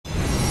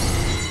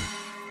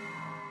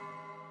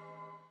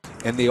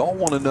and they all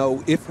want to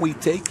know, if we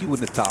take you in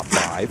the top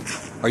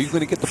 5, are you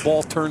going to get the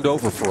ball turned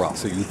over for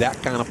us? Are you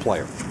that kind of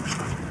player?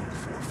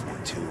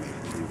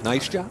 4.42.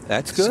 Nice job.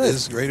 That's good.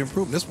 It's great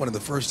improvement. This is one of the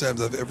first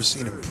times I've ever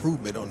seen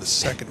improvement on the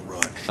second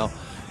run.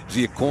 Is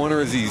he a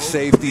corner? Is he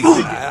safety?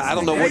 I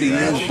don't know what he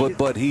is,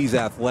 but he's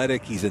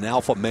athletic. He's an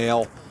alpha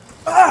male.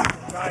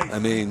 I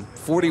mean,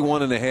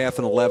 41.5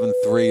 and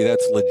 11.3.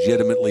 That's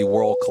legitimately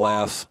world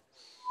class.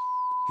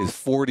 His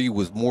 40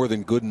 was more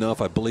than good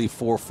enough. I believe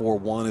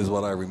 4.41 is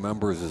what I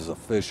remember as his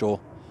official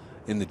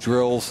in the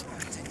drills.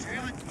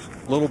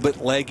 A little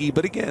bit leggy,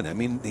 but again, I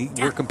mean,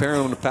 we're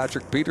comparing him to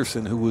Patrick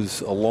Peterson, who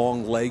was a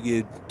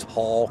long-legged,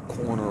 tall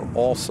corner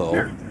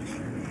also.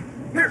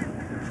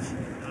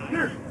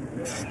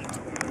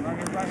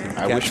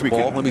 I wish we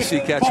could. Let me see,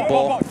 catch the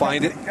ball,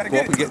 find it, go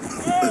up and get.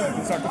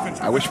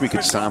 I wish we could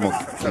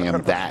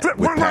simulcam that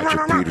with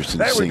Patrick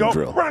Peterson's seam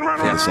drill in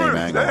the same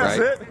angle.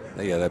 Right?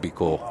 Yeah, that'd be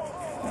cool.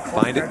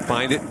 Find it,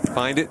 find it,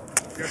 find it.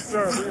 Yes,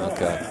 sir.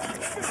 Okay.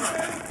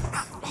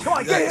 Come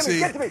on, get him,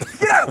 get to me,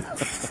 get out!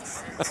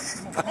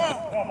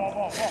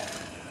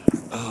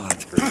 Oh,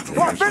 that's great. Come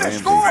on, finish,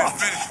 score!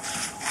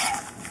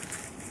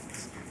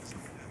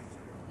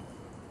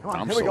 Come on,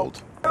 I'm here we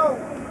sold. go.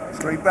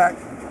 Straight back.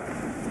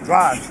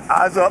 Drive.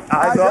 Eyes up,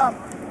 eyes up.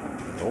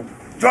 Oh.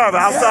 Drive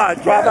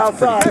outside, drive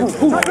outside. Coach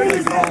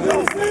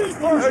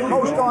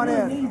going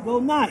in. Go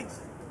nice.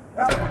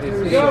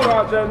 Here we go,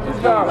 Roger. Let's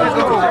go. Let's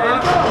go,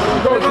 James.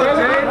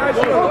 Let's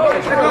go, James. Let's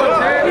go, James.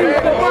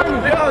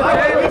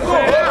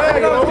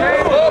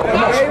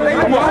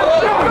 Come on.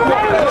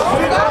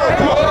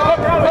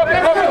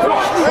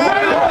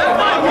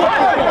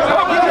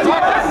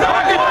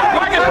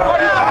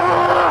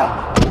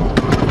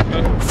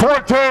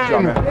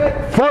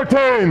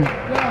 14.